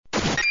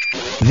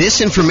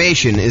This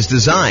information is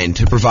designed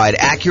to provide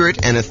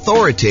accurate and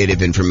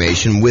authoritative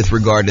information with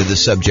regard to the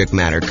subject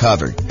matter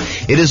covered.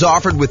 It is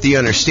offered with the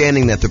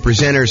understanding that the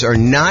presenters are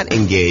not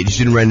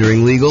engaged in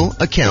rendering legal,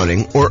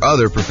 accounting, or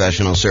other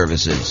professional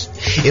services.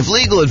 If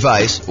legal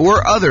advice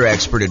or other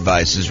expert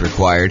advice is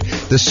required,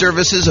 the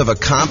services of a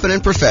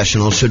competent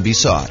professional should be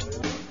sought.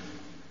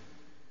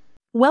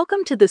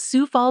 Welcome to the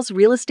Sioux Falls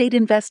Real Estate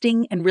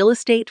Investing and Real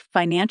Estate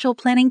Financial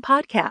Planning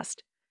Podcast.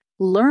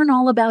 Learn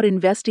all about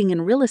investing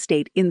in real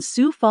estate in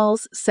Sioux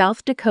Falls,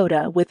 South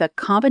Dakota with a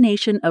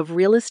combination of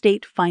real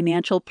estate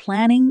financial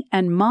planning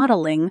and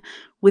modeling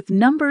with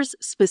numbers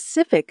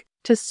specific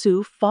to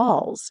Sioux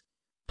Falls,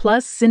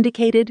 plus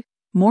syndicated,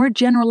 more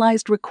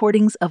generalized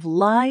recordings of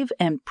live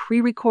and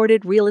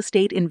pre-recorded real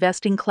estate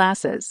investing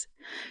classes,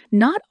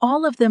 not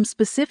all of them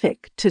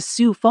specific to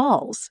Sioux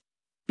Falls.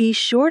 Be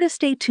sure to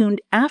stay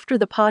tuned after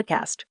the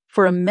podcast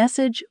for a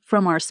message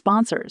from our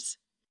sponsors.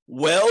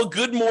 Well,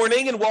 good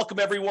morning and welcome,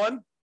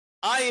 everyone.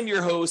 I am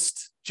your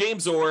host,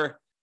 James Orr,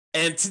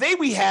 and today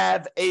we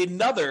have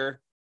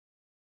another,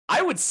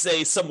 I would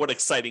say, somewhat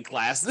exciting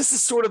class. This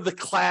is sort of the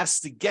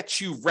class to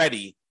get you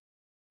ready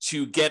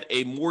to get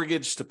a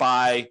mortgage to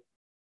buy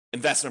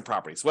investment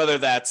properties, whether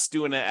that's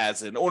doing it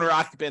as an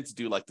owner-occupant to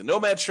do like the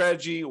nomad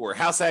strategy or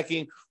house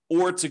hacking,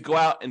 or to go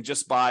out and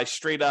just buy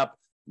straight up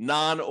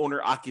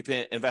non-owner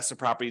occupant investment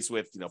properties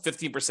with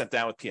 15%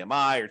 down with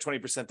PMI or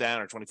 20%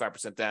 down or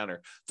 25% down or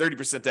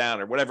 30%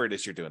 down or whatever it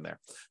is you're doing there.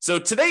 So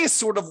today is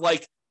sort of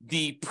like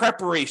the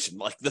preparation,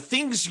 like the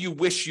things you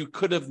wish you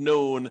could have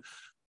known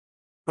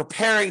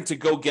preparing to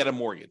go get a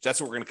mortgage. That's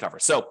what we're going to cover.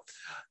 So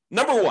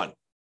number one,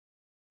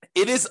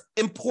 it is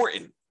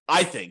important,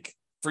 I think,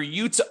 for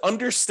you to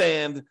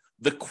understand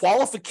the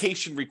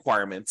qualification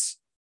requirements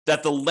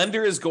that the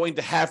lender is going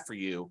to have for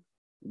you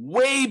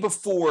way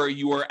before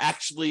you are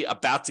actually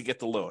about to get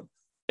the loan.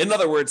 In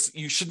other words,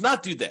 you should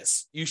not do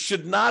this. You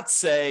should not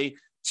say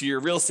to your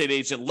real estate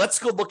agent, let's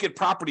go look at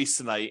properties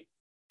tonight,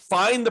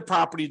 find the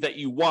property that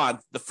you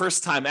want the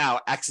first time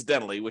out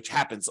accidentally, which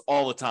happens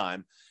all the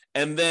time,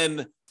 and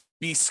then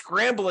be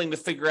scrambling to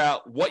figure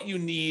out what you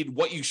need,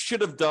 what you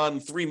should have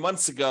done 3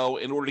 months ago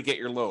in order to get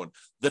your loan.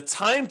 The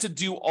time to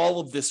do all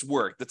of this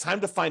work, the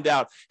time to find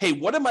out, hey,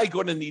 what am I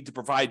going to need to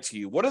provide to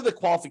you? What are the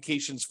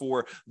qualifications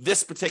for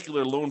this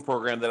particular loan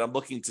program that I'm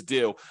looking to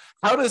do?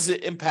 How does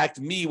it impact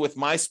me with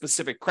my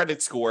specific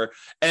credit score?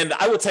 And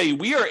I will tell you,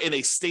 we are in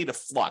a state of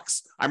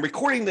flux. I'm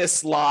recording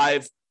this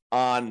live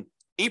on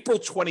April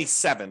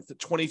 27th,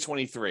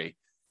 2023.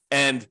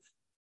 And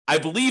I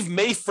believe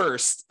May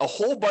 1st, a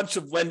whole bunch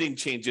of lending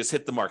changes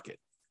hit the market.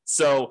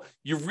 So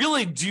you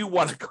really do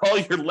want to call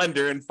your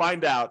lender and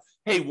find out,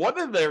 hey, what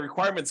are the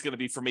requirements going to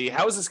be for me?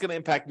 How is this going to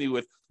impact me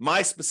with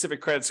my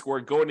specific credit score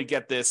going to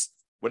get this,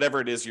 whatever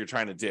it is you're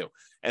trying to do?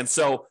 And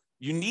so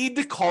you need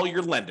to call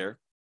your lender.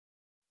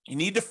 You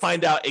need to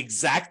find out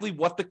exactly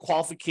what the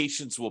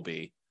qualifications will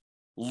be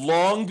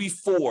long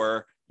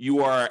before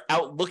you are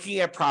out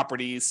looking at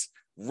properties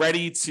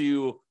ready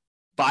to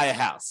buy a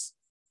house.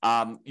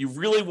 You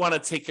really want to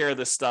take care of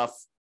this stuff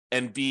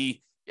and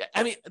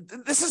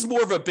this is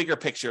more of a bigger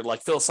picture,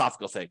 like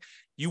philosophical thing.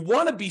 You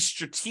want to be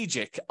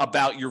strategic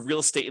about your real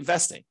estate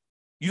investing.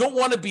 You don't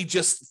want to be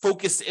just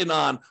focused in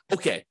on,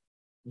 okay,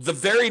 the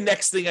very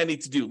next thing I need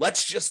to do,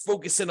 let's just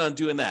focus in on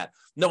doing that.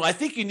 No, I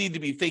think you need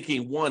to be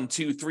thinking 1,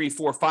 2, 3,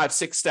 4, 5,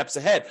 6 steps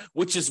ahead,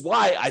 which is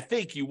why I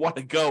think you want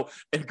to go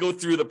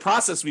through the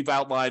process we've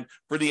outlined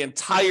for the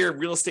entire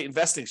real estate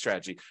investing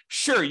strategy.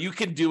 Sure, you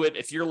can do it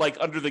if you're like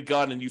under the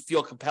gun and you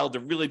feel compelled to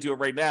really do it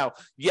right now.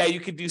 Yeah,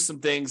 you can do some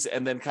things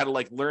and then kind of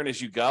like learn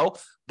as you go.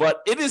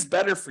 But it is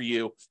better for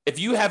you if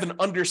you have an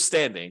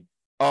understanding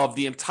of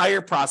the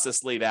entire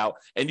process laid out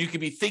and you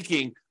can be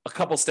thinking a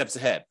couple steps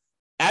ahead.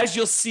 As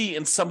you'll see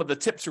in some of the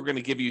tips we're going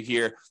to give you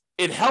here,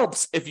 it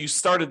helps if you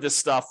started this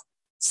stuff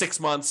 6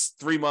 months,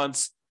 3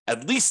 months,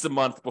 at least a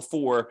month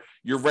before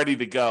you're ready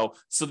to go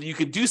so that you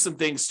can do some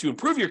things to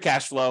improve your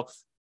cash flow,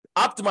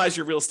 optimize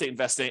your real estate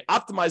investing,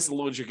 optimize the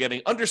loans you're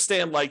getting,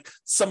 understand like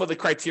some of the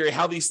criteria,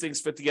 how these things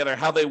fit together,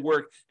 how they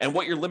work, and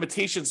what your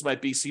limitations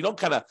might be so you don't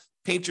kind of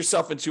paint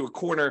yourself into a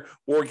corner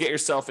or get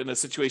yourself in a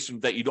situation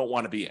that you don't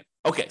want to be in.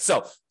 Okay,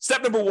 so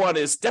step number one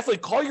is definitely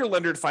call your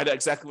lender to find out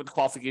exactly what the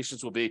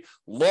qualifications will be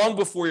long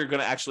before you're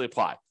going to actually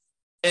apply.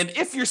 And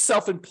if you're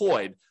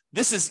self-employed,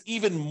 this is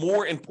even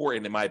more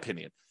important in my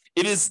opinion.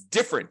 It is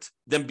different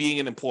than being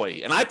an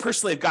employee. And I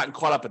personally have gotten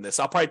caught up in this.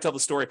 I'll probably tell the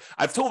story.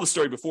 I've told the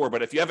story before,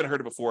 but if you haven't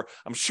heard it before,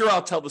 I'm sure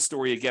I'll tell the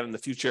story again in the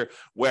future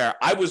where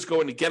I was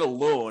going to get a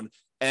loan.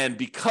 And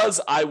because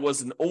I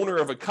was an owner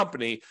of a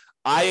company,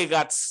 I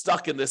got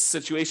stuck in this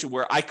situation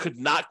where I could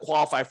not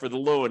qualify for the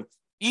loan,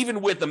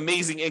 even with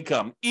amazing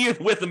income,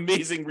 even with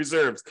amazing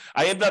reserves.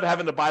 I ended up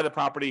having to buy the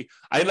property.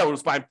 I ended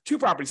up buying 2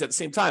 properties at the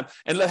same time,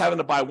 and ended up having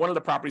to buy one of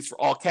the properties for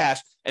all cash.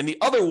 And the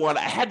other one,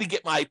 I had to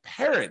get my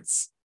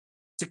parents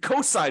to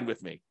co-sign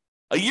with me.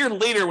 A year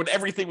later, when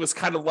everything was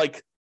kind of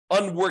like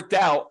unworked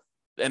out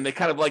and they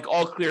kind of like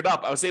all cleared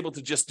up, I was able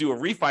to just do a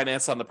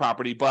refinance on the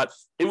property. But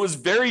it was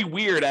very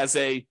weird as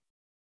a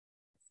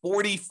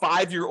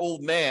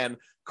 45-year-old man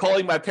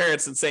calling my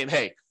parents and saying,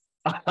 hey,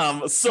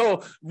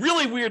 so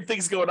really weird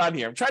things going on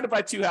here. I'm trying to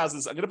buy 2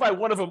 houses. I'm going to buy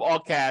one of them all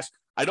cash.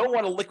 I don't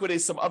want to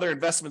liquidate some other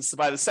investments to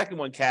buy the second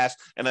one cash,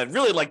 and I'd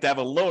really like to have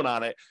a loan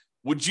on it.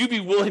 Would you be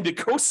willing to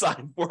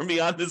co-sign for me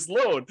on this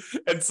loan?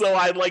 And so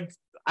I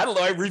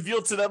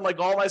revealed to them like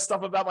all my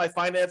stuff about my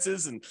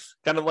finances and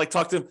kind of like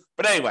talk to them.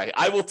 But anyway,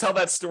 I will tell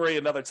that story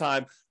another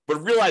time.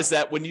 But realize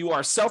that when you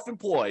are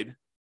self-employed,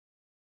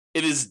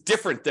 it is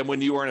different than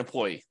when you are an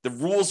employee. The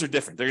rules are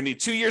different. They're going to need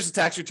 2 years of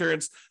tax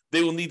returns.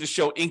 They will need to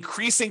show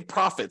increasing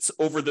profits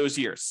over those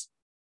years.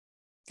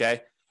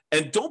 Okay.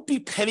 And don't be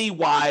penny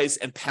wise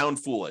and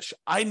pound foolish.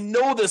 I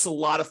know there's a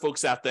lot of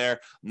folks out there,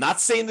 I'm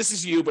not saying this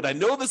is you, but I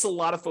know there's a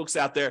lot of folks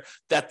out there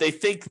that they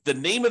think the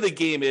name of the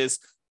game is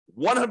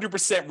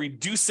 100%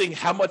 reducing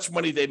how much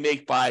money they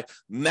make by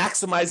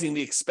maximizing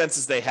the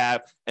expenses they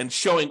have and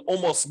showing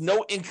almost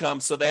no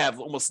income, so they have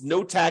almost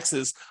no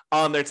taxes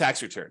on their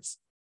tax returns.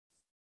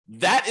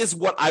 That is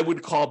what I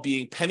would call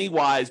being penny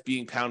wise,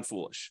 being pound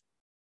foolish.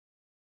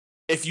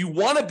 If you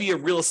want to be a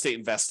real estate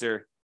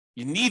investor,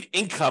 you need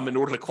income in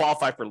order to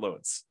qualify for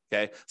loans,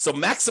 okay? So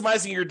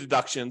maximizing your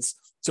deductions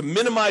to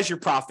minimize your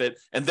profit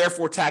and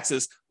therefore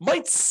taxes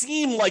might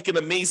seem like an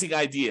amazing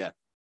idea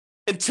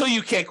until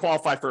you can't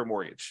qualify for a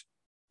mortgage.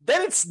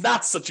 Then it's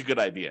not such a good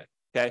idea,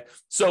 okay?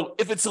 So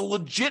if it's a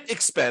legit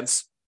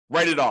expense,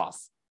 write it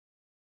off.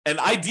 And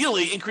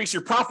ideally, increase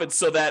your profits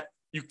so that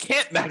you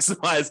can't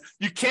maximize,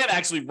 you can't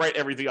actually write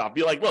everything off.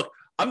 Be like, look,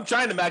 I'm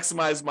trying to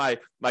maximize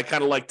my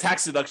kind of like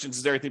tax deductions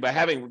and everything by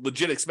having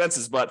legit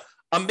expenses, but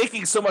I'm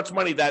making so much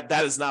money that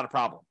that is not a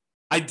problem.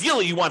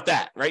 Ideally, you want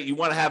that, right? You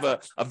want to have a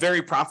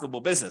very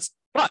profitable business,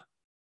 but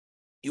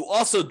you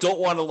also don't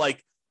want to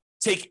like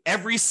take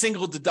every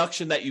single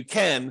deduction that you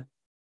can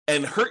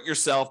and hurt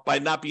yourself by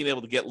not being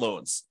able to get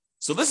loans.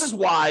 So this is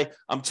why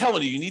I'm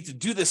telling you, you need to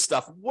do this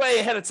stuff way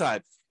ahead of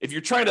time. If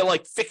you're trying to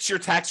like fix your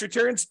tax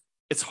returns,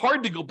 it's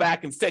hard to go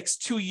back and fix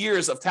 2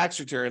 years of tax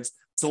returns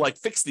to like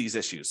fix these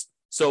issues.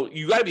 So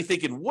you got to be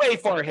thinking way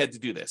far ahead to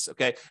do this,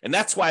 okay? And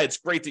that's why it's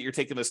great that you're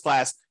taking this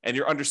class and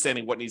you're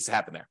understanding what needs to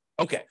happen there.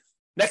 Okay,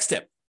 next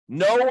tip,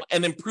 know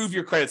and improve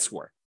your credit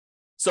score.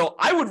 So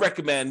I would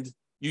recommend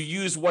you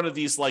use one of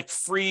these like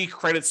free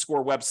credit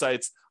score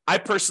websites. I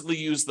personally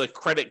use the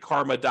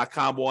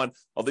creditkarma.com one,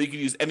 although you can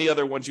use any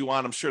other ones you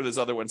want. I'm sure there's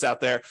other ones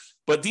out there.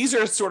 But these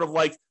are sort of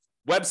like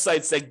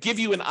websites that give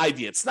you an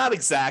idea. It's not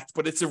exact,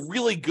 but it's a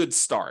really good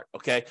start,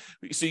 okay?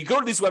 So you go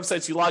to these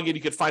websites, you log in,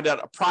 you can find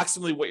out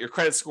approximately what your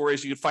credit score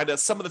is. You can find out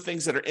some of the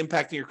things that are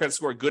impacting your credit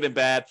score, good and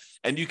bad,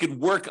 and you can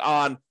work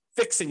on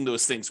fixing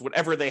those things,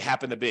 whatever they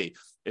happen to be.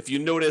 If you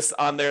notice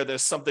on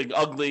there's something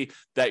ugly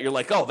that you're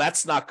like, oh,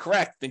 that's not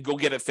correct, then go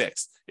get it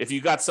fixed. If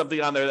you got something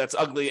on there that's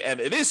ugly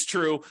and it is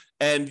true,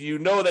 and you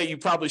know that you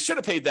probably should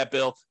have paid that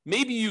bill,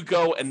 maybe you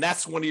go and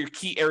that's one of your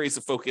key areas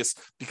of focus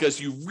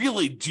because you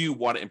really do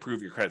want to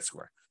improve your credit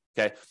score.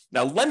 Okay.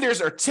 Now,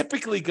 lenders are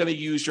typically going to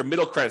use your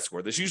middle credit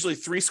score. There's usually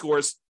 3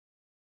 scores.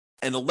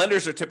 And the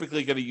lenders are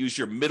typically going to use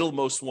your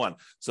middlemost one.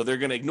 So they're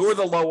going to ignore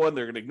the low one,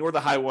 they're going to ignore the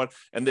high one,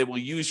 and they will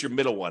use your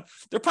middle one.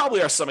 There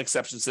probably are some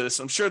exceptions to this.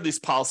 I'm sure these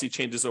policy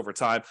changes over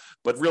time,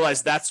 but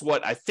realize that's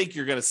what I think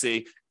you're going to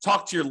see.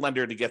 Talk to your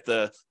lender to get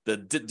the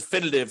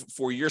definitive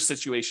for your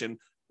situation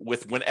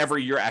with whenever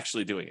you're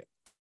actually doing it.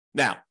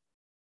 Now,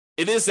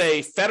 it is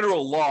a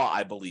federal law,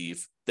 I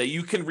believe, that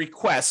you can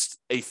request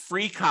a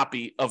free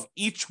copy of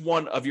each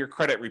one of your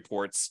credit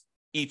reports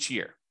each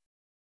year.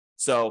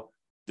 So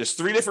there's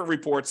 3 different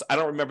reports. I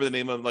don't remember the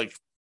name of them, like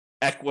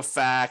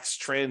Equifax,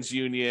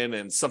 TransUnion,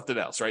 and something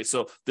else, right?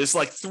 So there's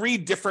like 3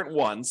 different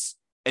ones,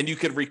 and you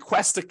can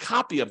request a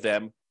copy of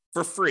them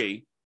for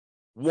free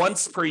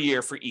once per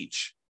year for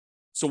each.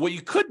 So what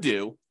you could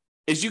do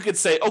is you could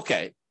say,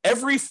 okay,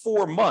 every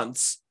 4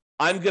 months,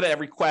 I'm going to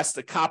request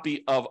a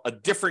copy of a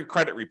different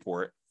credit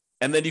report,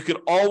 and then you could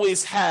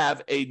always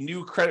have a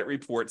new credit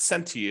report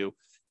sent to you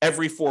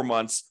every 4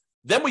 months.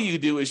 Then what you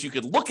do is you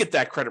could look at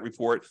that credit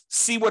report,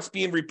 see what's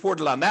being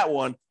reported on that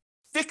one,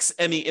 fix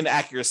any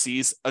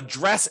inaccuracies,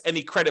 address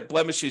any credit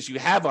blemishes you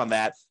have on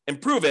that,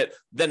 improve it.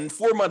 Then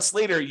 4 months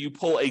later, you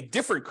pull a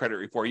different credit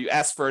report. You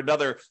ask for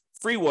another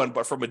free one,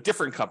 but from a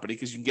different company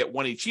because you can get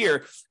one each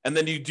year. And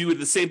then you do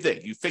the same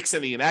thing. You fix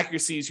any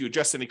inaccuracies, you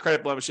address any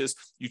credit blemishes,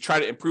 you try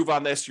to improve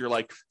on this. You're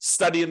like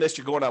studying this,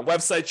 you're going on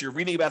websites, you're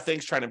reading about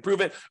things, trying to improve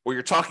it, or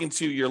you're talking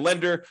to your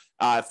lender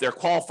if they're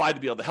qualified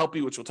to be able to help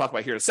you, which we'll talk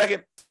about here in a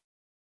second.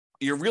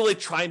 You're really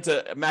trying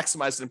to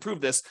maximize and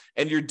improve this,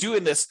 and you're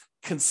doing this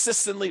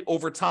consistently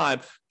over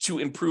time to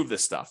improve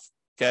this stuff,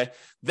 okay?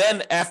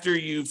 Then after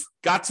you've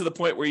got to the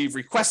point where you've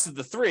requested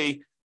the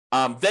 3,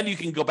 then you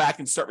can go back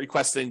and start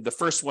requesting the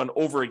first one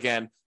over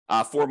again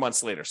 4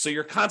 months later. So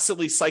you're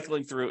constantly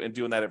cycling through and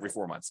doing that every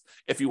 4 months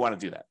if you want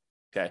to do that,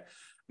 okay?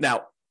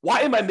 Now, why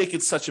am I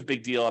making such a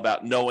big deal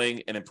about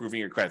knowing and improving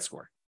your credit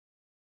score?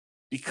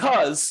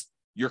 Because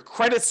your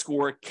credit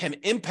score can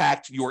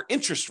impact your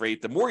interest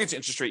rate, the mortgage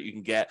interest rate you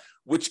can get,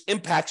 which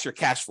impacts your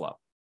cash flow.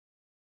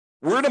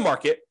 We're in a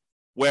market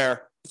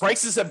where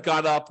prices have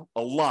gone up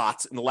a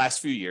lot in the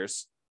last few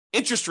years.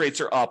 Interest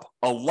rates are up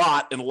a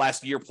lot in the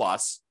last year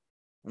plus.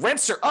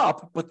 Rents are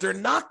up, but they're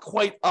not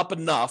quite up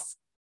enough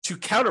to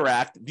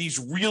counteract these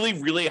really,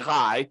 really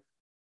high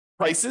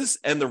prices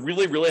and the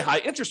really, really high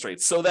interest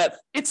rates, so that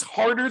it's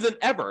harder than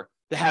ever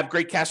to have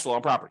great cash flow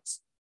on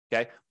properties.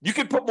 Okay. You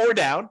can put more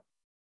down,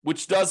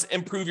 which does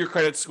improve your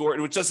credit score,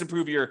 and which does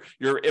improve your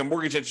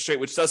mortgage interest rate,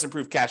 which does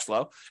improve cash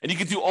flow. And you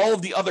can do all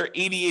of the other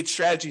 88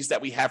 strategies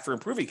that we have for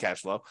improving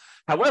cash flow.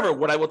 However,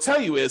 what I will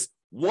tell you is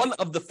one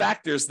of the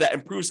factors that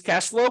improves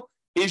cash flow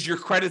is your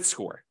credit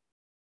score.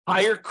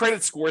 Higher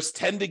credit scores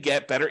tend to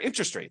get better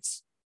interest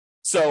rates.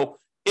 So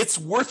it's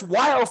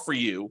worthwhile for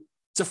you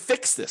to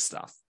fix this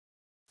stuff,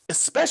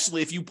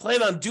 especially if you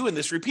plan on doing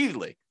this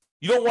repeatedly.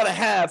 You don't want to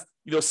have,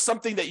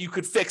 something that you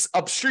could fix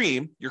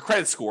upstream, your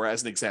credit score,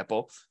 as an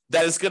example,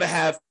 that is going to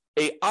have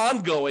an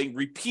ongoing,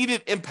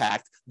 repeated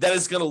impact that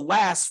is going to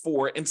last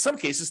for, in some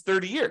cases,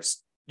 30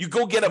 years. You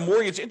go get a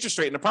mortgage interest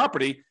rate in a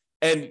property,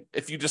 and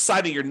if you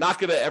decide that you're not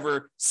going to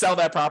ever sell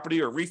that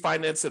property or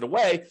refinance it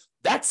away,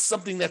 that's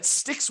something that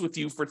sticks with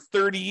you for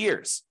 30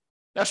 years.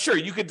 Now, sure,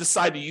 you could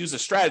decide to use a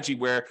strategy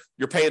where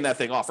you're paying that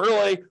thing off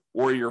early,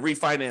 or you're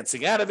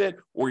refinancing out of it,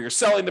 or you're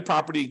selling the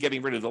property and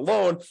getting rid of the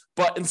loan.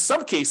 But in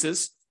some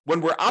cases,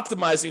 when we're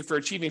optimizing for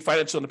achieving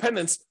financial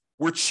independence,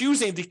 we're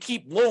choosing to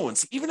keep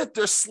loans, even if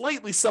they're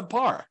slightly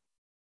subpar.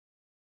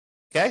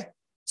 Okay?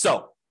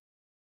 So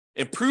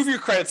improve your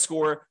credit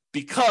score,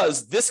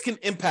 because this can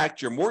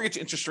impact your mortgage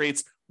interest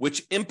rates,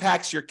 which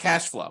impacts your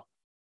cash flow.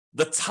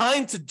 The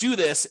time to do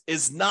this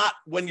is not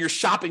when you're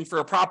shopping for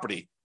a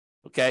property.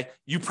 Okay,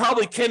 you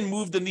probably can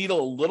move the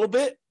needle a little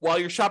bit while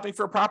you're shopping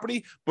for a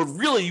property, but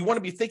really you want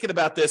to be thinking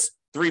about this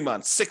 3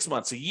 months, 6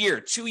 months, a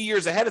year, 2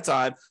 years ahead of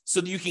time, so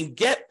that you can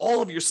get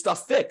all of your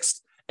stuff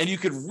fixed and you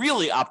could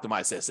really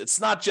optimize this. It's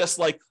not just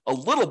like a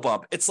little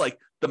bump, it's like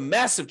the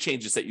massive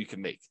changes that you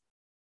can make.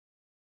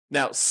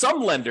 Now,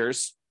 some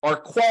lenders are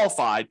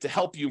qualified to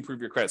help you improve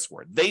your credit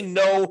score. They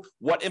know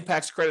what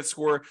impacts credit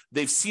score.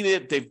 They've seen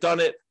it, they've done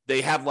it.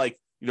 They have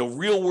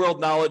real world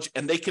knowledge,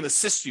 and they can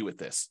assist you with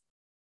this.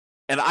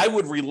 And I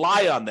would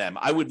rely on them.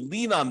 I would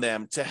lean on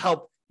them to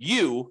help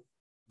you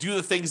do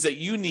the things that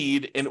you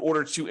need in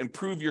order to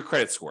improve your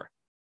credit score.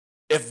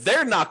 If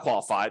they're not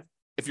qualified,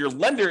 if your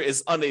lender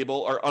is unable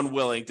or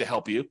unwilling to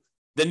help you,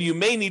 then you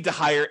may need to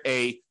hire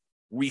a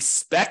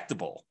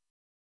respectable,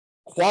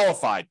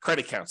 qualified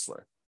credit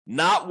counselor,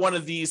 not one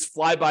of these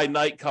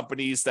fly-by-night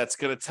companies that's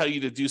going to tell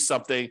you to do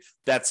something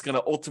that's going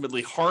to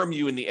ultimately harm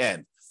you in the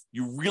end.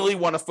 You really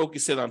want to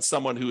focus in on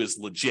someone who is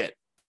legit.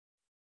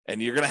 And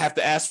you're going to have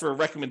to ask for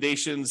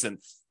recommendations and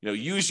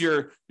use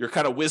your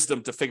kind of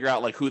wisdom to figure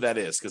out who that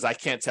is, because I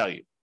can't tell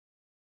you.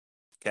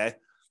 Okay.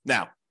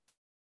 Now,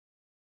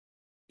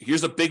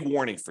 here's a big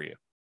warning for you.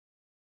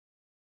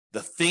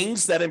 The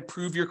things that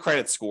improve your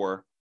credit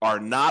score are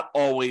not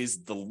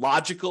always the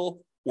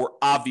logical or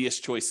obvious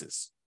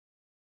choices.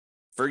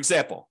 For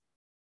example,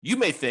 you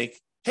may think,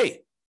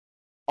 hey,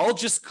 I'll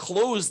just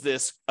close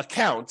this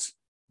account.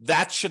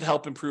 That should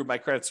help improve my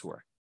credit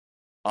score.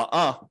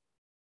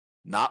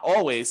 Not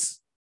always.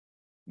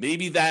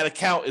 Maybe that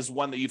account is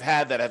one that you've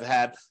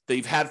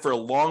had for a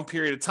long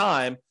period of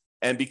time,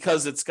 and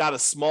because it's got a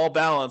small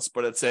balance,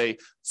 but it's a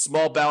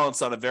small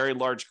balance on a very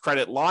large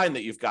credit line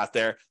that you've got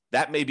there,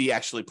 that may be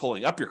actually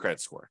pulling up your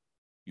credit score.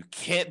 You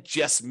can't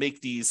just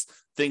make these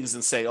things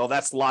and say, oh,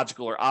 that's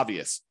logical or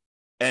obvious.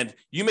 And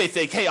you may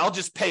think, hey, I'll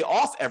just pay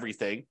off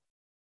everything.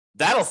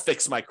 That'll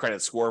fix my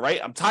credit score,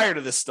 right? I'm tired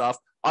of this stuff.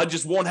 I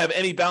just won't have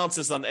any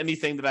balances on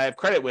anything that I have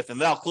credit with,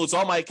 and then I'll close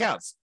all my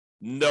accounts.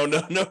 No.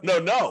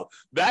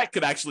 That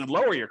could actually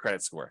lower your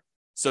credit score.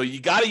 So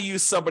you got to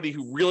use somebody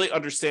who really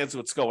understands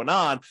what's going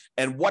on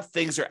and what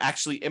things are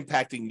actually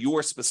impacting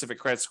your specific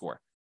credit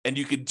score. And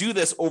you could do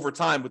this over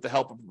time with the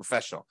help of a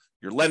professional,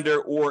 your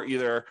lender, or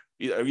either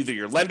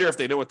your lender if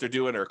they know what they're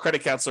doing, or a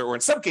credit counselor, or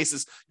in some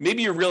cases,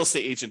 maybe your real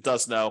estate agent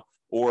does know,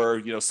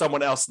 or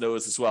someone else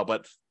knows as well.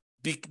 But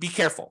be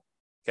careful.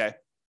 Okay.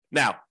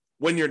 Now,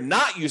 when you're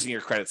not using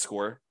your credit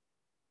score,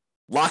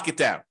 lock it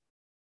down.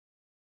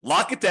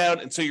 Lock it down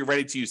until you're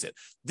ready to use it.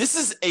 This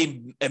is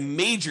a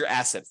major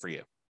asset for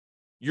you.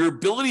 Your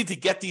ability to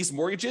get these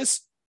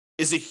mortgages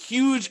is a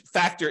huge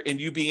factor in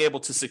you being able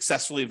to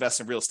successfully invest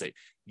in real estate.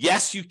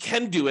 Yes, you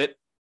can do it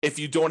if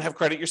you don't have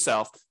credit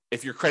yourself,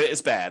 if your credit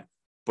is bad,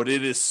 but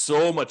it is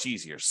so much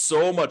easier,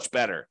 so much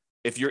better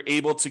if you're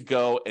able to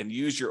go and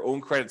use your own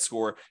credit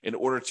score in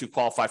order to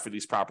qualify for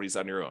these properties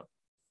on your own.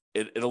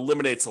 It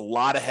eliminates a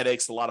lot of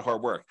headaches, a lot of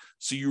hard work.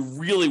 So you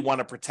really want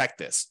to protect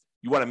this.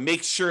 You want to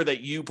make sure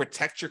that you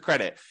protect your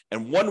credit.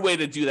 And one way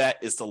to do that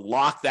is to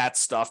lock that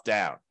stuff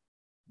down.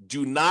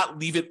 Do not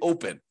leave it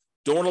open.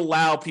 Don't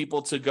allow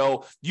people to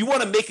go. You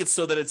want to make it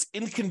so that it's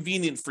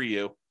inconvenient for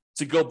you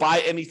to go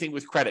buy anything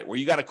with credit, where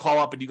you got to call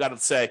up and you got to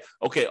say,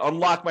 okay,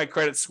 unlock my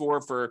credit score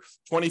for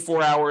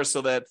 24 hours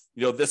so that,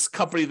 this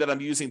company that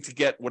I'm using to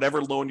get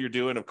whatever loan you're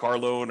doing, a car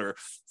loan or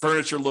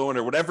furniture loan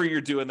or whatever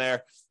you're doing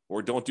there,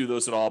 or don't do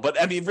those at all.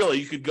 But I mean, really,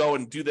 you could go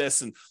and do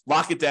this and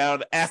lock it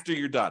down after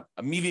you're done.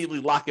 Immediately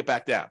lock it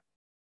back down.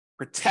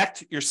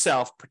 Protect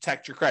yourself,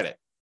 protect your credit.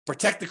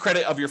 Protect the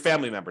credit of your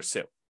family members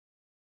too.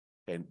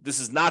 And this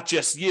is not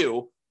just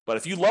you, but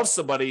if you love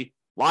somebody,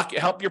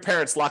 help your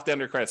parents lock down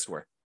their credit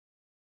score,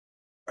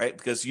 right?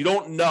 Because you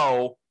don't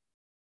know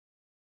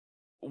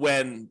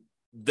when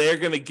they're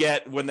going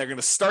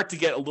to start to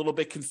get a little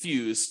bit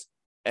confused,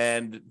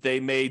 and they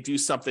may do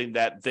something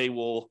that they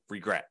will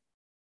regret.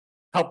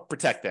 Help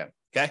protect them,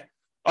 okay?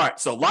 All right,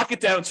 so lock it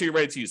down until you're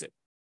ready to use it.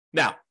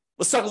 Now,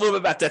 let's talk a little bit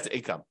about debt to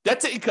income.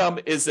 Debt to income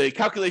is a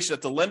calculation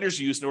that the lenders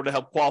use in order to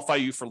help qualify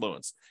you for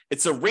loans.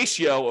 It's a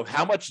ratio of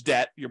how much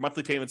debt, your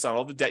monthly payments on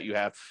all the debt you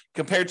have,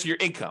 compared to your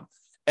income.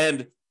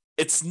 And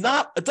it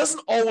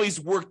doesn't always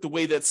work the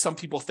way that some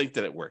people think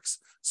that it works.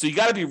 So you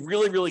got to be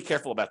really, really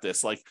careful about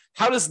this. Like,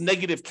 how does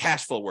negative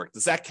cash flow work?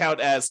 Does that count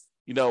as,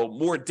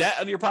 more debt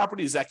on your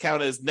property? Does that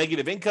count as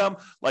negative income?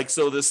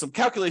 So there's some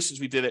calculations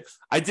we did it.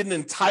 I did an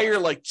entire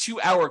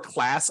 2-hour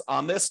class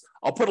on this.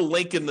 I'll put a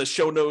link in the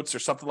show notes or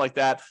something like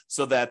that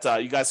so that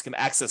you guys can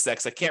access that,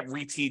 because I can't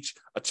reteach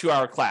a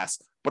 2-hour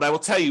class. But I will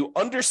tell you,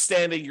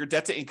 understanding your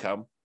debt to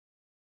income,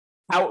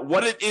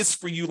 what it is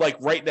for you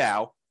right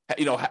now,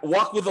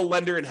 walk with a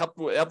lender and help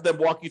them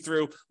walk you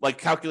through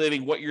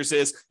calculating what yours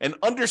is and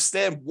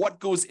understand what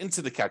goes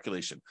into the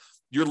calculation.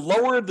 Your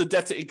lower the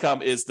debt to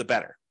income is, the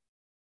better.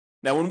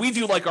 Now, when we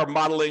do our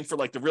modeling for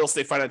the real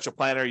estate financial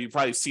planner, you've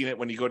probably seen it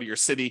when you go to your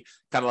city,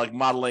 kind of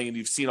modeling, and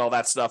you've seen all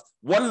that stuff.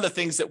 One of the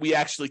things that we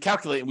actually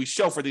calculate and we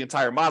show for the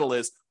entire model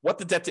is what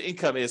the debt to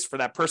income is for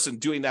that person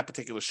doing that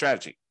particular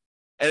strategy.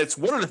 And it's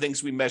one of the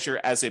things we measure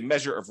as a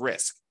measure of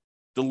risk.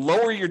 The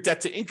lower your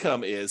debt to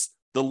income is,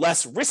 the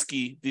less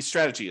risky the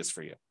strategy is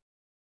for you.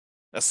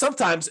 Now,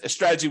 sometimes a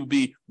strategy would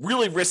be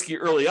really risky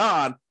early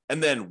on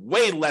and then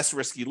way less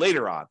risky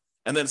later on.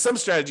 And then some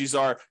strategies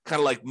are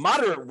kind of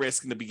moderate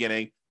risk in the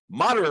beginning,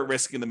 moderate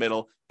risk in the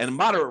middle, and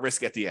moderate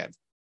risk at the end.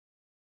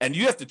 And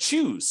you have to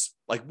choose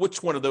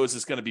which one of those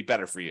is going to be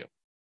better for you.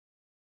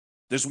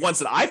 There's ones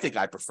that I think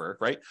I prefer,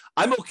 right?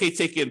 I'm okay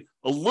taking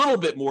a little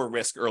bit more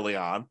risk early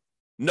on,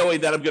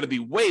 knowing that I'm going to be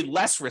way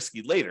less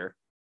risky later.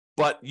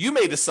 But you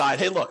may decide,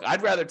 hey, look,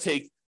 I'd rather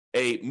take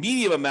a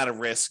medium amount of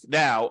risk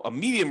now, a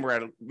medium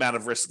amount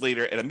of risk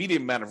later, and a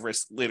medium amount of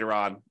risk later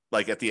on,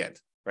 at the end,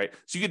 right?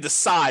 So you can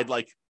decide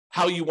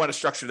how you want to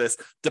structure this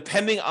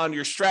depending on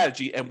your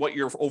strategy and what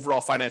your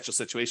overall financial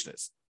situation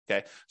is,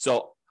 okay?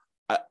 So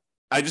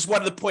I just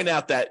wanted to point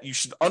out that you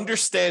should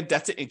understand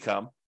debt to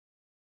income,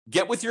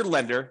 get with your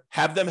lender,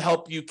 have them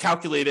help you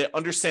calculate it,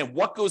 understand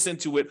what goes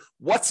into it,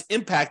 what's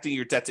impacting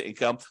your debt to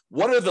income,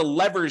 what are the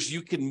levers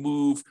you can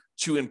move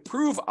to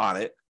improve on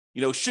it.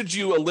 Should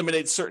you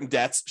eliminate certain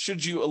debts?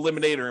 Should you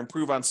eliminate or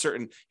improve on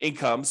certain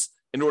incomes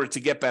in order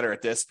to get better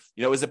at this?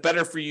 Is it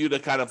better for you to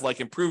kind of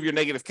improve your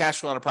negative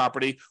cash flow on a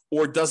property,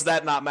 or does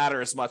that not matter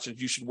as much and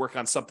you should work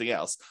on something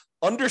else?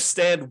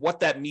 Understand what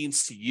that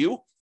means to you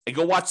and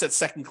go watch that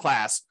second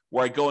class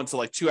where I go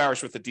into 2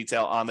 hours worth of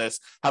detail on this,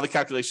 how the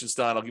calculation is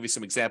done. I'll give you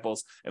some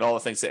examples and all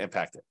the things that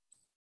impact it.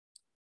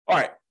 All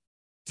right.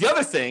 The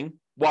other thing,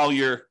 while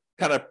you're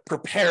kind of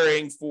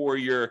preparing for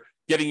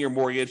getting your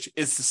mortgage,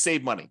 is to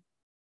save money.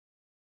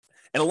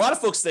 And a lot of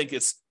folks think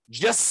it's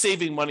just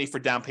saving money for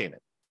down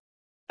payment.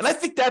 And I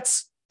think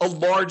that's a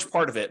large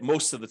part of it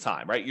most of the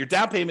time, right? Your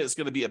down payment is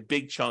going to be a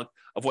big chunk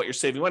of what you're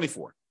saving money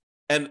for.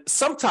 And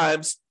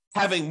sometimes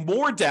having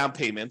more down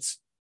payments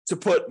to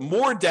put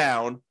more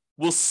down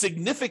will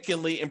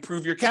significantly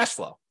improve your cash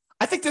flow.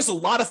 I think there's a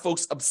lot of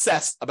folks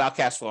obsessed about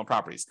cash flow on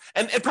properties,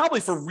 and probably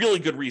for really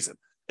good reason.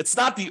 It's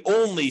not the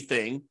only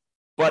thing,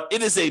 but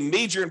it is a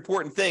major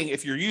important thing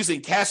if you're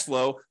using cash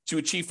flow to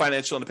achieve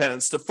financial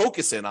independence, to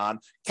focus in on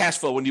cash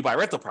flow when you buy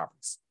rental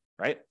properties,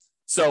 right?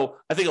 So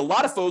I think a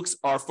lot of folks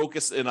are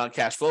focused in on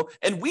cash flow,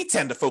 and we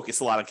tend to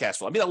focus a lot on cash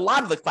flow. I mean, a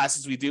lot of the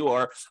classes we do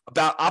are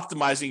about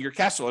optimizing your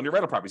cash flow on your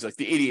rental properties, like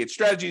the 88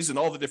 strategies and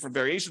all the different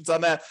variations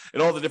on that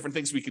and all the different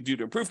things we could do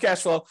to improve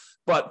cash flow.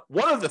 But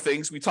one of the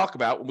things we talk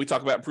about when we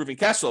talk about improving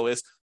cash flow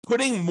is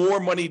putting more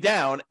money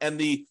down and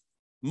the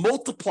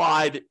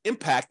multiplied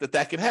impact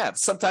that can have.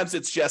 Sometimes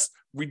it's just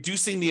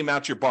reducing the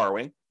amount you're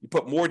borrowing. You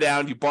put more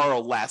down, you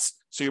borrow less,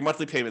 so your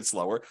monthly payment's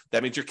lower.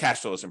 That means your cash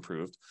flow is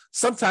improved.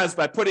 Sometimes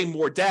by putting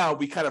more down,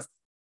 we kind of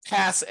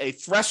pass a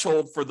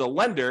threshold for the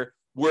lender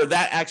where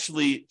that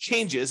actually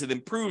changes and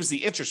improves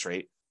the interest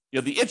rate.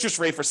 The interest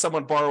rate for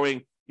someone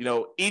borrowing,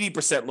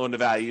 80% loan to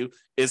value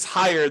is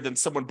higher than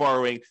someone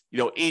borrowing, a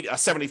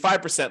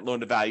 75% loan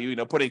to value,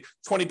 putting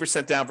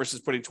 20% down versus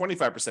putting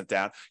 25%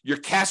 down. Your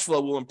cash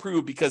flow will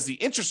improve because the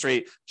interest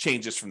rate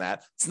changes from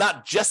that. It's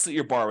not just that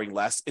you're borrowing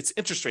less, it's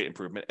interest rate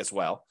improvement as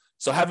well.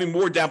 So having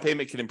more down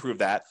payment can improve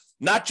that.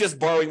 Not just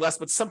borrowing less,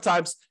 but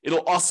sometimes it'll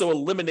also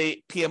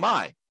eliminate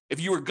PMI.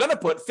 If you were going to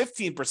put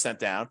 15%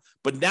 down,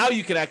 but now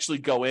you can actually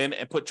go in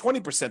and put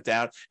 20%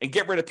 down and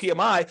get rid of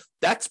PMI,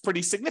 that's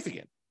pretty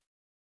significant.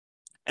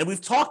 And we've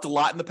talked a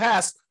lot in the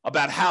past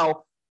about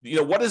how,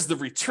 what is the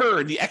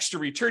return, the extra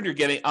return you're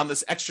getting on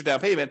this extra down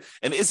payment,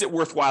 and is it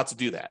worthwhile to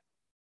do that?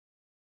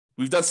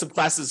 We've done some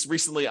classes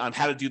recently on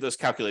how to do those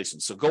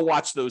calculations, so go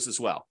watch those as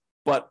well.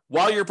 But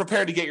while you're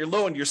preparing to get your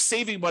loan, you're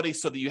saving money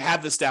so that you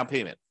have this down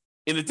payment.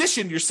 In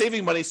addition, you're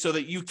saving money so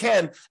that you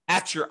can,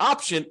 at your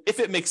option,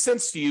 if it makes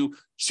sense to you,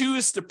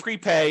 choose to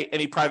prepay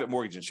any private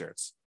mortgage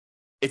insurance.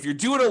 If you're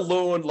doing a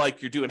loan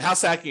like you're doing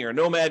house hacking or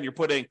Nomad, and you're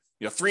putting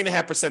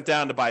 3.5%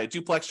 down to buy a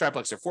duplex,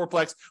 triplex, or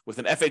fourplex with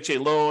an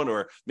FHA loan,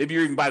 or maybe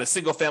you're even buying a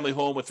single family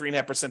home with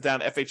 3.5% down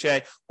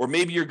FHA, or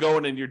maybe you're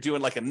going and you're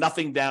doing like a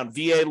nothing down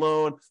VA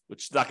loan,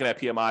 which is not going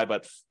to have PMI,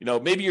 but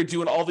maybe you're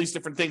doing all these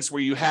different things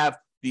where you have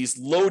these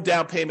low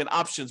down payment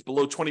options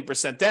below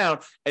 20% down,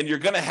 and you're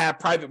going to have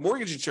private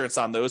mortgage insurance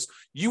on those.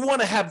 You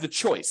want to have the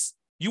choice.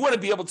 You want to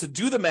be able to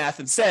do the math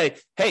and say,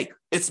 hey,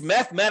 it's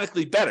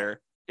mathematically better.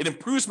 It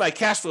improves my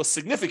cash flow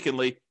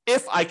significantly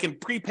if I can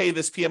prepay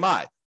this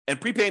PMI. And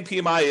prepaying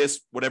PMI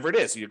is whatever it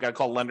is. You've got to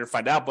call a lender and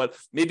find out, but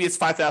maybe it's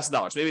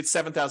 $5,000, maybe it's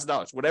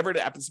 $7,000, whatever it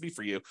happens to be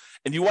for you.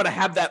 And you want to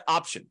have that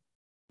option.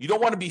 You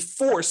don't want to be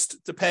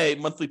forced to pay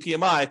monthly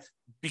PMI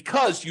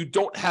because you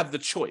don't have the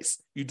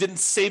choice. You didn't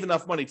save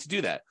enough money to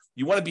do that.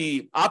 You want to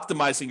be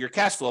optimizing your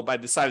cash flow by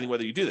deciding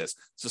whether you do this.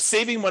 So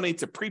saving money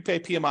to prepay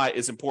PMI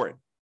is important.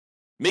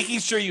 Making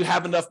sure you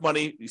have enough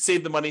money, you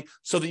save the money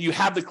so that you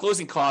have the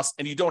closing costs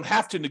and you don't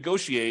have to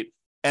negotiate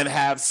and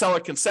have seller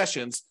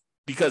concessions,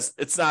 because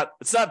it's not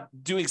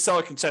doing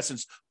seller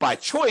concessions by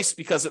choice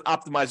because it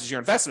optimizes your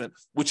investment,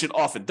 which it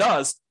often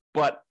does,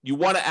 but you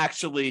want to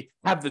actually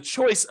have the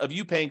choice of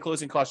you paying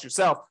closing costs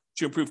yourself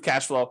to improve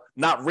cash flow,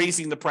 not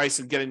raising the price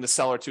and getting the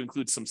seller to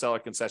include some seller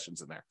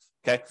concessions in there.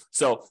 Okay,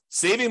 so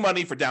saving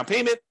money for down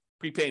payment,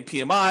 prepaying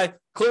PMI,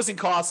 closing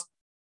costs,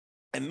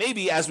 and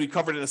maybe, as we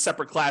covered in a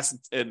separate class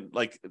and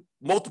like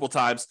multiple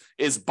times,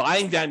 is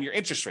buying down your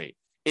interest rate.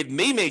 It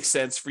may make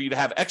sense for you to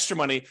have extra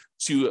money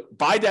to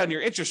buy down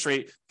your interest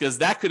rate because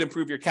that could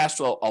improve your cash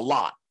flow a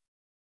lot.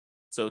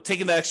 So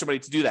taking that extra money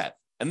to do that.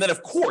 And then,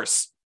 of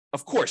course,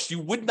 you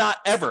would not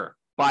ever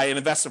buy an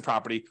investment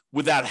property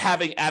without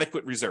having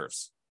adequate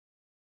reserves.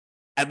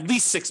 At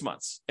least 6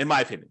 months, in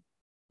my opinion.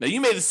 Now, you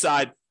may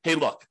decide, hey,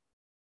 look,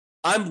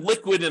 I'm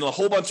liquid in a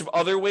whole bunch of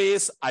other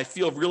ways. I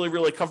feel really,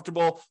 really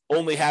comfortable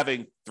only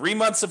having 3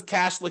 months of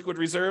cash liquid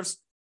reserves.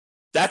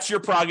 That's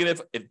your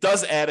prerogative. It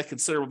does add a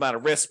considerable amount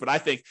of risk, but I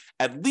think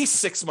at least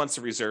 6 months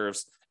of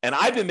reserves. And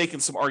I've been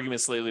making some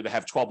arguments lately to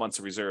have 12 months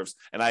of reserves.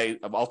 And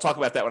I'll talk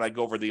about that when I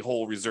go over the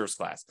whole reserves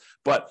class.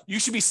 But you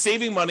should be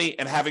saving money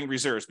and having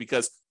reserves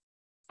because,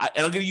 and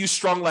I'm going to use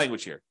strong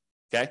language here,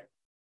 okay?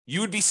 You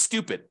would be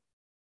stupid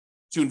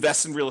to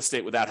invest in real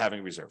estate without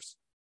having reserves,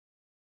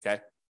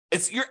 okay?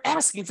 You're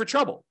asking for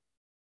trouble.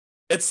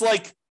 It's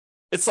like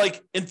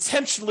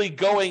intentionally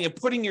going and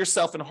putting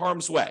yourself in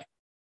harm's way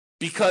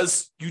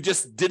because you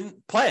just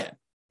didn't plan.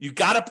 You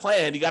got to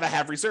plan. You got to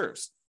have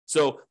reserves.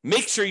 So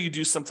make sure you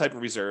do some type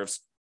of reserves,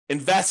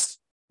 invest,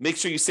 make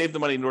sure you save the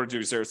money in order to do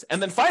reserves.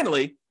 And then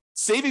finally,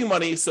 saving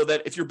money so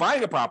that if you're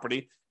buying a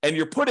property and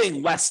you're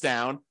putting less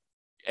down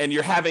and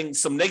you're having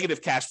some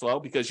negative cash flow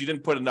because you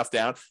didn't put enough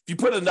down. If you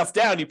put enough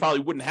down, you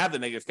probably wouldn't have the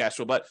negative cash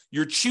flow, but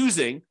you're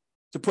choosing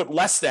to put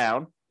less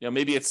down.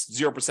 Maybe it's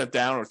 0%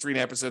 down or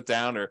 3.5%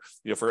 down, or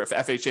for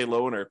FHA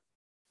loan, or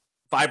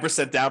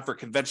 5% down for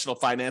conventional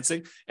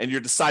financing, and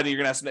you're deciding you're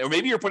going to have some, or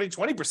maybe you're putting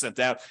 20%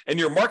 down, and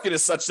your market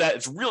is such that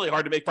it's really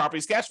hard to make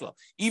properties cash flow,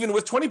 even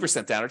with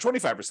 20% down or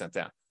 25%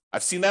 down.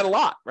 I've seen that a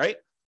lot, right?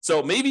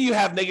 So maybe you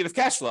have negative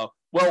cash flow.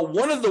 Well,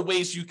 one of the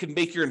ways you can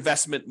make your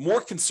investment more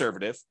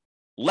conservative,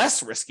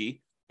 less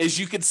risky, is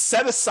you can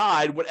set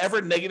aside whatever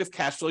negative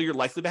cash flow you're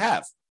likely to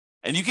have,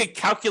 and you can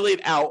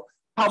calculate out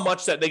how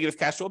much that negative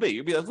cash flow will be.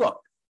 You'll be like, look,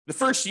 the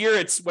first year,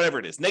 it's whatever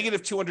it is,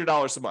 negative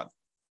 $200 a month.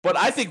 But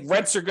I think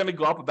rents are going to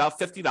go up about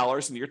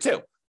 $50 in year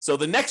two. So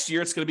the next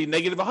year, it's going to be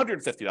negative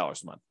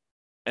 $150 a month.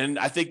 And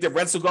I think that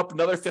rents will go up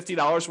another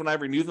 $50 when I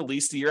renew the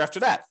lease the year after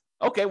that.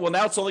 Okay, well,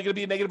 now it's only going to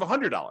be a negative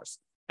 $100.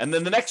 And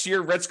then the next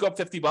year, rents go up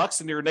 $50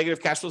 and your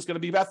negative cash flow is going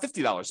to be about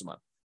 $50 a month.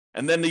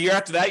 And then the year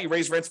after that, you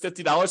raise rents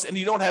 $50 and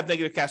you don't have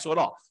negative cash flow at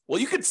all. Well,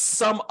 you could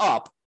sum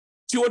up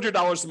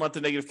 $200 a month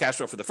in negative cash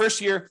flow for the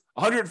first year,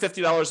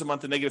 $150 a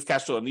month in negative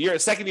cash flow in the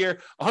second year,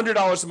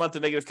 $100 a month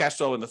in negative cash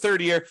flow in the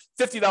third year,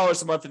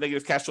 $50 a month in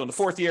negative cash flow in the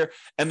fourth year,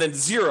 and then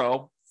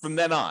zero from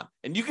then on.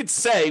 And you could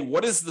say,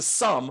 what is the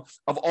sum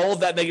of all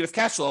of that negative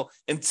cash flow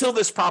until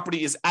this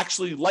property is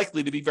actually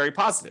likely to be very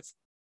positive?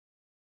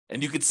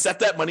 And you could set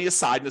that money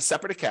aside in a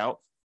separate account,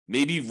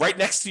 maybe right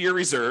next to your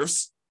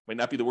reserves, might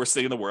not be the worst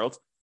thing in the world,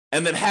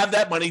 and then have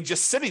that money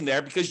just sitting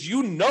there because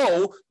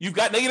you've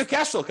got negative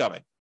cash flow coming.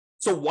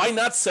 So why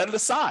not set it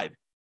aside?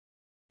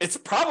 It's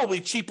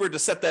probably cheaper to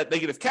set that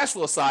negative cash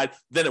flow aside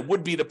than it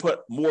would be to put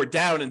more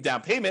down in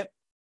down payment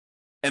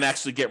and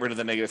actually get rid of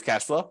the negative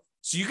cash flow.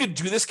 So you could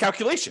do this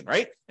calculation,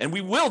 right? And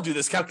we will do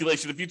this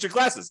calculation in future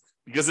classes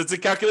because it's a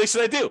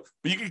calculation I do.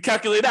 But you can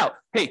calculate out,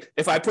 hey,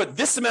 if I put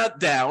this amount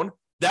down,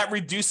 that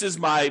reduces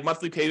my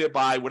monthly payment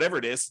by whatever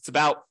it is. It's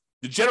about,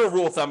 the general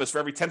rule of thumb is for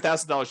every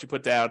 $10,000 you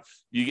put down,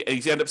 you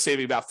end up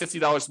saving about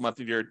 $50 a month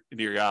in your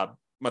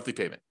monthly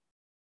payment.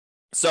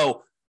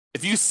 So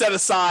if you set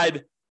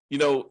aside,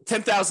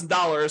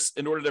 $10,000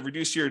 in order to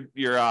reduce your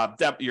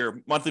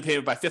monthly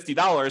payment by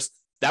 $50,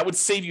 that would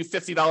save you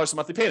 $50 a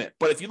monthly payment.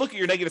 But if you look at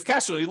your negative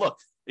cash flow,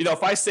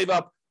 if I save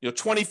up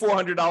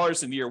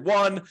 $2,400 in year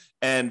one,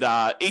 and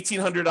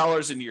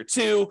 $1,800 in year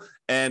two,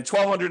 and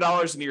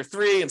 $1,200 in year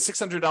three, and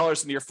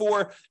 $600 in year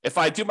four. If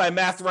I do my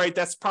math right,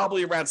 that's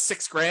probably around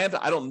 $6,000.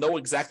 I don't know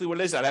exactly what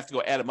it is. I'd have to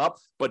go add them up,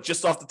 but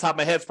just off the top of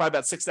my head, it's probably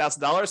about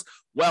 $6,000.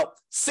 Well,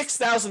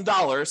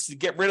 $6,000 to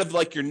get rid of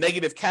like your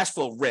negative cash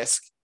flow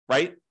risk,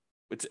 right?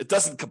 It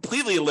doesn't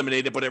completely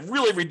eliminate it, but it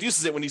really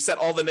reduces it when you set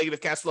all the negative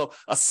cash flow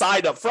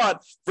aside up front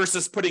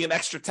versus putting an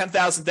extra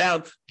 $10,000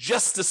 down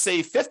just to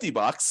save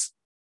 $50.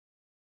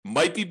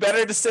 Might be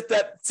better to set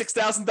that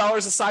 $6,000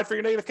 aside for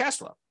your negative cash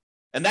flow.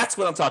 And that's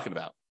what I'm talking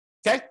about.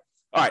 Okay.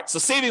 All right. So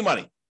saving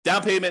money,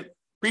 down payment,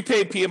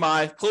 prepaid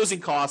PMI, closing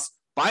costs,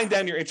 buying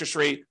down your interest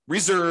rate,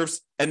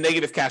 reserves, and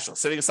negative cash flow,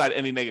 setting aside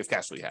any negative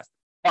cash flow you have.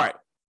 All right.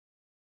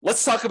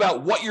 Let's talk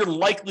about what you're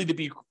likely to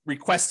be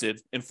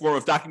requested in form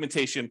of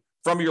documentation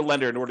from your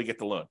lender in order to get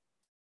the loan.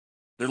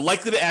 They're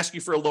likely to ask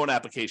you for a loan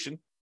application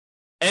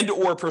and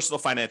or a personal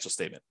financial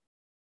statement.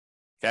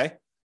 Okay.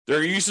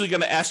 They're usually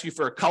going to ask you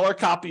for a color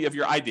copy of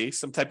your ID,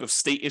 some type of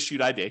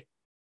state-issued ID,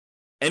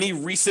 any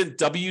recent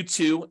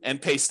W-2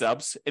 and pay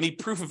stubs, any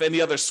proof of any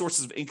other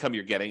sources of income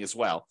you're getting as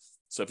well.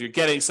 So if you're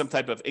getting some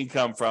type of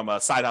income from a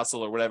side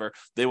hustle or whatever,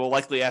 they will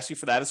likely ask you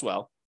for that as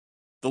well.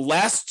 The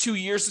last 2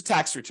 years of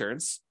tax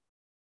returns.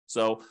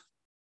 So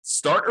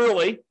start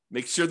early,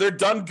 make sure they're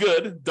done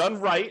good, done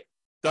right,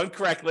 done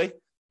correctly,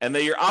 and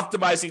that you're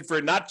optimizing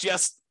for not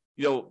just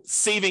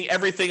saving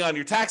everything on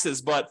your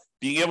taxes, but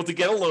being able to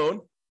get a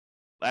loan.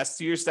 Last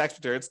 2 years tax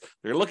returns,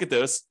 they're going to look at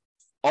those.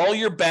 All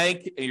your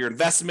bank, your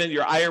investment,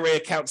 your IRA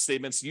account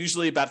statements,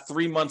 usually about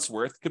 3 months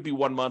worth. Could be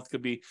 1 month,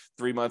 could be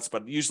 3 months,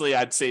 but usually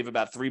I'd save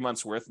about 3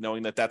 months worth,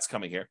 knowing that that's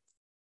coming here.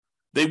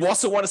 They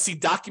also want to see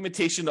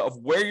documentation of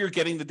where you're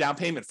getting the down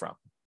payment from.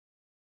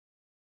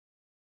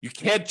 You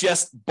can't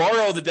just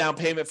borrow the down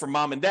payment from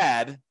mom and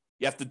dad.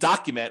 You have to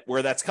document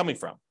where that's coming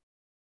from.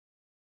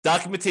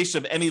 Documentation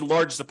of any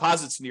large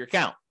deposits in your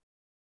account.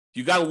 If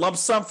you got a lump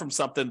sum from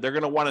something, they're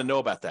going to want to know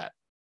about that.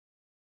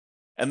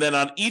 And then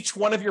on each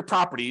one of your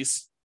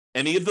properties,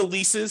 any of the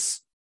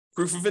leases,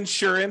 proof of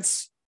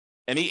insurance,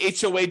 any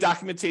HOA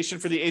documentation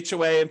for the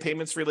HOA and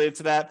payments related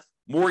to that,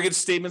 mortgage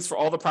statements for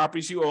all the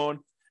properties you own.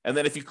 And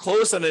then if you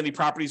closed on any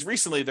properties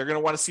recently, they're going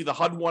to want to see the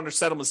HUD-1 or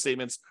settlement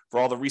statements for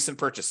all the recent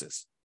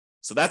purchases.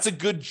 So that's a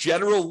good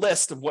general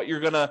list of what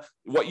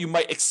you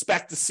might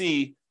expect to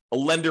see a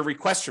lender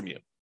request from you.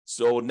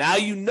 So now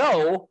you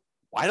know,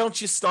 why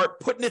don't you start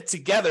putting it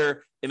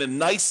together in a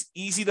nice,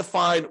 easy to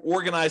find,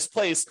 organized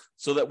place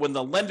so that when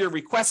the lender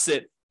requests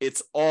it,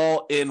 it's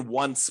all in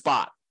one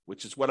spot,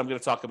 which is what I'm going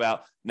to talk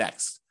about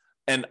next.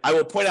 And I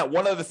will point out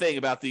one other thing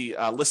about the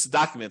list of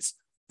documents,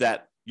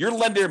 that your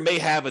lender may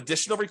have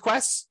additional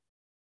requests.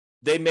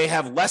 They may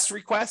have less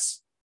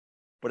requests.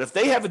 But if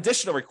they have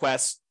additional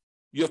requests,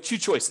 you have two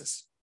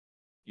choices.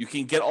 You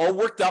can get all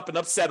worked up and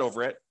upset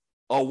over it.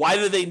 Oh, why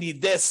do they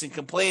need this, and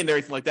complain and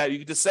everything like that? You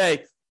can just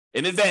say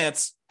in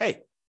advance, hey,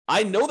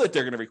 I know that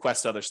they're going to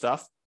request other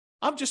stuff.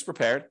 I'm just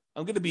prepared.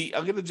 I'm going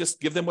to just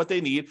give them what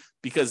they need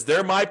because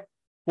they're my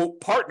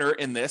partner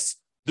in this.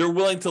 They're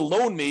willing to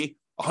loan me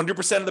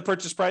 100% of the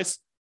purchase price,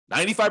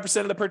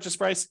 95% of the purchase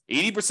price,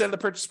 80% of the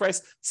purchase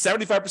price,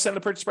 75% of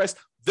the purchase price.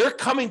 They're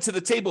coming to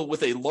the table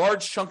with a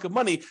large chunk of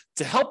money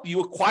to help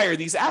you acquire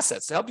these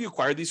assets, to help you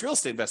acquire these real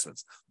estate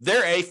investments.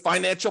 They're a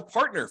financial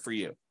partner for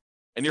you.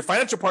 And your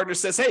financial partner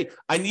says, hey,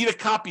 I need a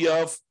copy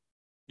of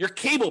your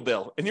cable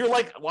bill. And you're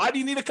like, why do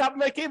you need a copy of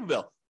my cable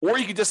bill? Or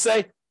you could just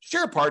say,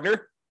 sure,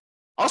 partner,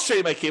 I'll show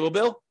you my cable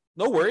bill.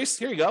 No worries.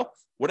 Here you go.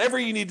 Whatever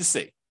you need to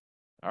see.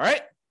 All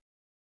right.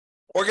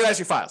 Organize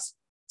your files.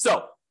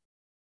 So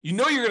you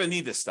know you're going to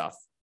need this stuff.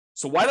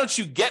 So why don't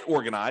you get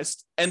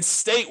organized and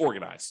stay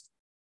organized?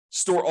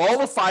 Store all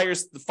the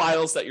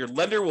files that your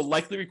lender will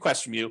likely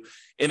request from you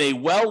in a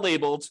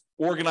well-labeled,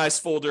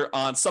 organized folder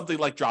on something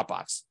like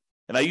Dropbox.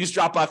 And I use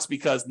Dropbox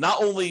because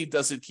not only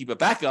does it keep a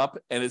backup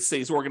and it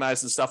stays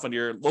organized and stuff on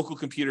your local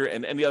computer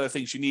and any other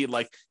things you need,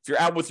 like if you're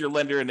out with your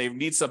lender and they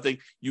need something,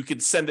 you can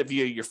send it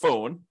via your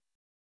phone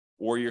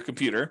or your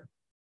computer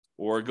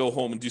or go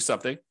home and do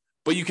something.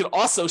 But you can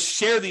also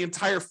share the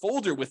entire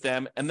folder with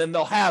them, and then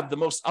they'll have the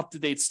most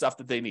up-to-date stuff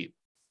that they need.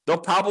 They'll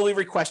probably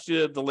request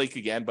you the link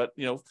again, but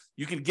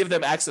you can give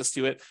them access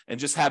to it and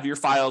just have your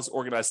files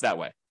organized that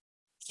way.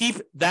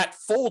 Keep that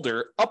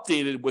folder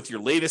updated with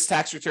your latest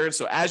tax return.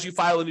 So as you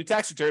file a new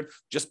tax return,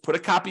 just put a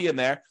copy in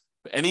there.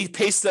 Any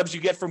pay stubs you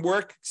get from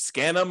work,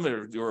 scan them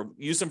or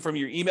use them from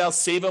your email,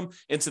 save them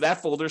into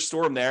that folder,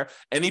 store them there.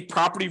 Any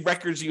property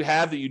records you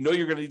have that you're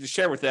going to need to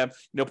share with them,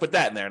 put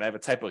that in there. And I have a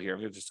typo here. I'm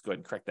going to just go ahead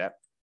and correct that.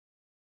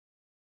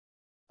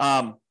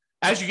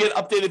 As you get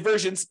updated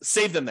versions,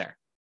 save them there.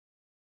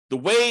 That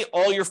way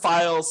all your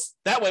files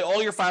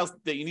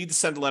that you need to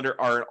send to lender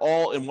are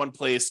all in one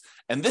place.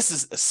 And this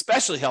is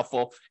especially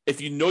helpful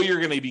if you know you're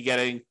going to be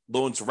getting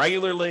loans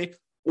regularly,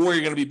 or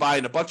you're going to be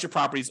buying a bunch of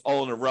properties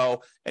all in a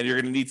row, and you're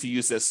going to need to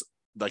use this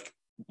like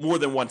more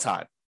than one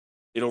time.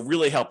 It'll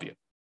really help you.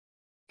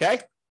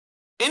 Okay?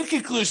 In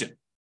conclusion,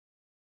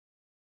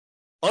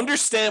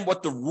 understand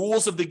what the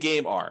rules of the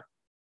game are.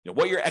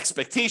 what your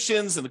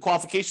expectations and the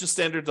qualification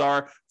standards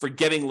are for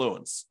getting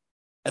loans.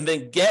 And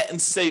then get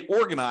and stay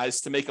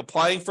organized to make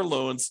applying for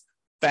loans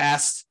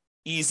fast,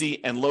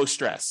 easy, and low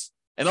stress.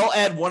 And I'll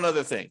add one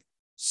other thing.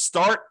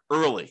 Start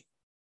early.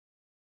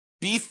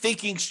 Be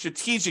thinking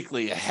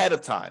strategically ahead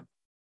of time.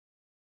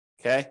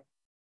 Okay?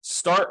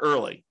 Start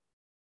early.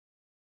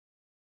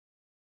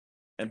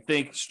 And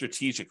think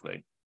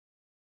strategically.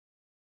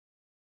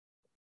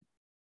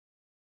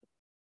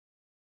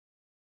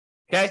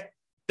 Okay?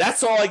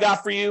 That's all I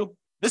got for you.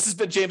 This has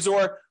been James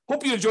Orr.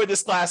 Hope you enjoyed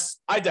this class.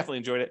 I definitely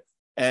enjoyed it.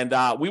 And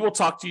we will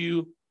talk to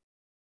you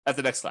at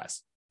the next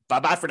class.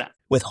 Bye-bye for now.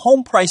 With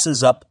home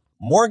prices up,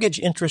 mortgage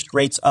interest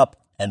rates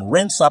up, and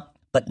rents up,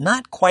 but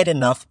not quite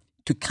enough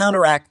to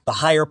counteract the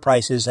higher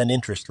prices and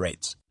interest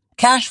rates.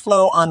 Cash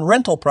flow on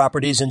rental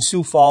properties in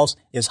Sioux Falls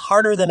is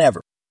harder than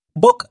ever.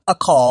 Book a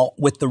call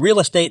with the Real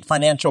Estate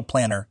Financial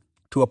Planner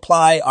to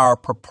apply our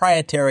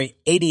proprietary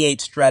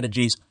 88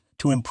 strategies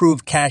to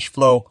improve cash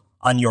flow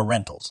on your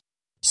rentals.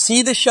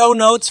 See the show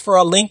notes for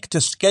a link to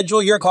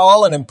schedule your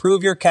call and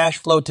improve your cash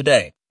flow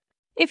today.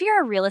 If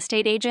you're a real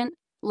estate agent,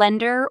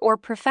 lender, or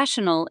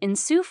professional in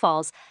Sioux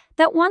Falls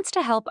that wants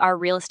to help our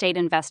real estate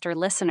investor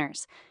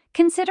listeners,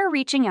 consider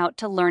reaching out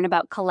to learn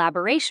about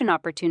collaboration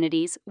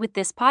opportunities with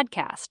this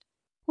podcast.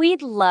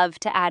 We'd love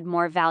to add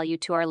more value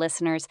to our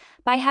listeners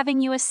by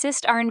having you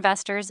assist our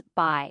investors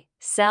buy,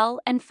 sell,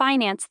 and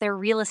finance their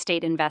real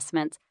estate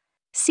investments.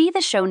 See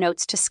the show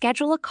notes to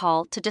schedule a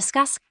call to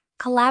discuss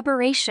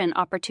collaboration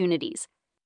opportunities.